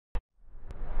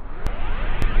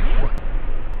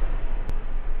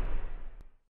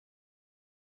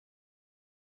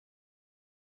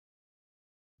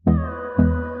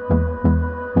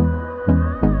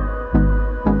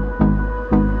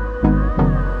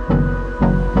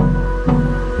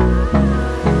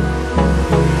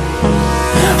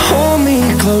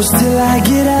close till I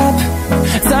get up.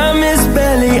 Time is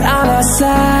barely on our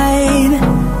side.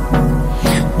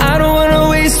 I don't wanna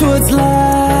waste what's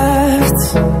left.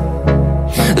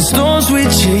 The storms we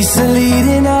chase are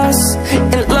leading us,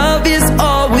 and love is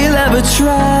all we'll ever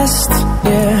trust.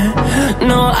 Yeah,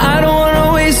 no, I don't wanna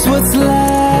waste what's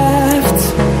left.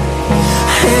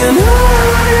 And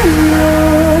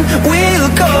on we'll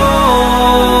go,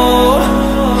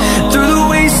 through the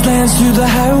wastelands, through the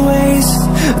highways,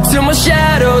 till my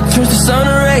shadow turns to sun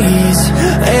rays.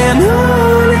 And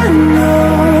on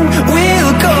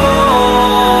we'll go,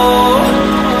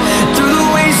 through the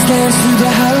wastelands, through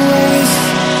the highways,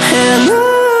 and on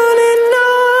we'll go.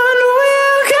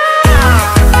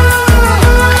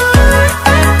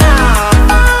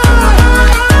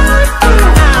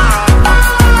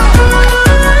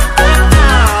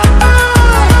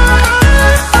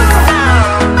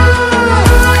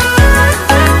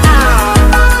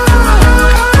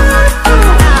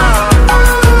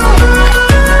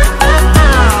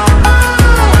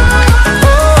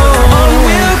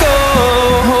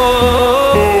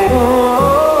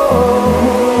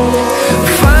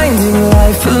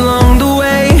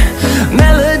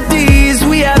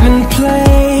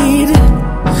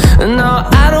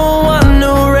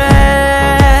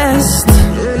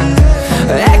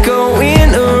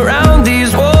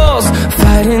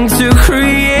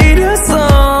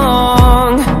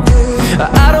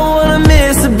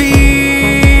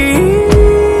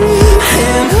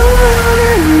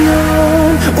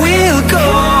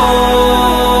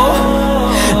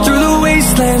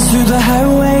 Through the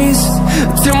highways,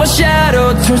 till my shadow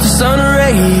turns to sun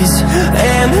rays.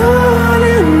 And on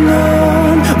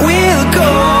we'll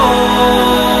go,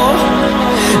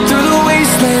 through the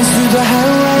wastelands, through the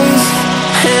highways,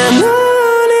 and on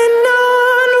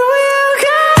we'll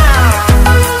go.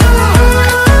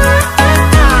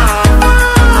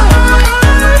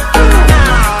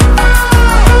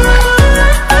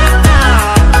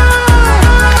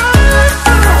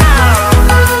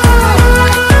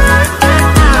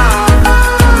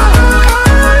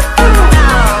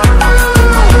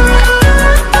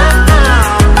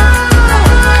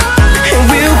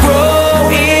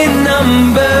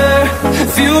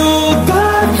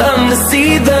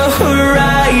 See the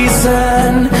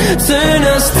horizon turn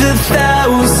us to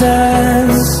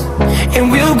thousands, and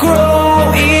we'll grow